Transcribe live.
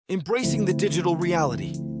Embracing the digital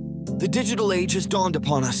reality. The digital age has dawned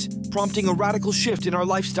upon us, prompting a radical shift in our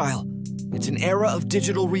lifestyle. It's an era of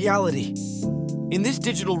digital reality. In this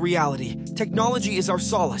digital reality, technology is our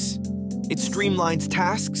solace. It streamlines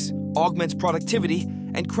tasks, augments productivity,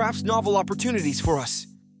 and crafts novel opportunities for us.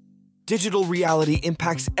 Digital reality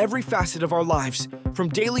impacts every facet of our lives, from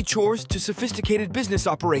daily chores to sophisticated business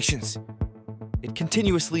operations. It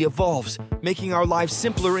continuously evolves, making our lives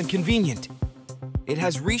simpler and convenient. It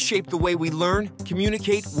has reshaped the way we learn,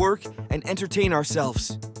 communicate, work, and entertain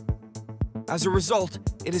ourselves. As a result,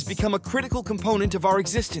 it has become a critical component of our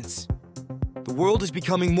existence. The world is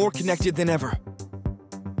becoming more connected than ever.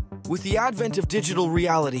 With the advent of digital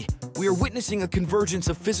reality, we are witnessing a convergence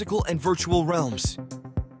of physical and virtual realms.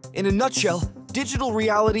 In a nutshell, digital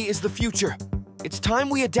reality is the future. It's time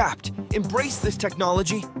we adapt, embrace this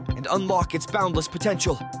technology, and unlock its boundless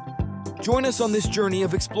potential. Join us on this journey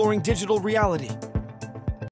of exploring digital reality.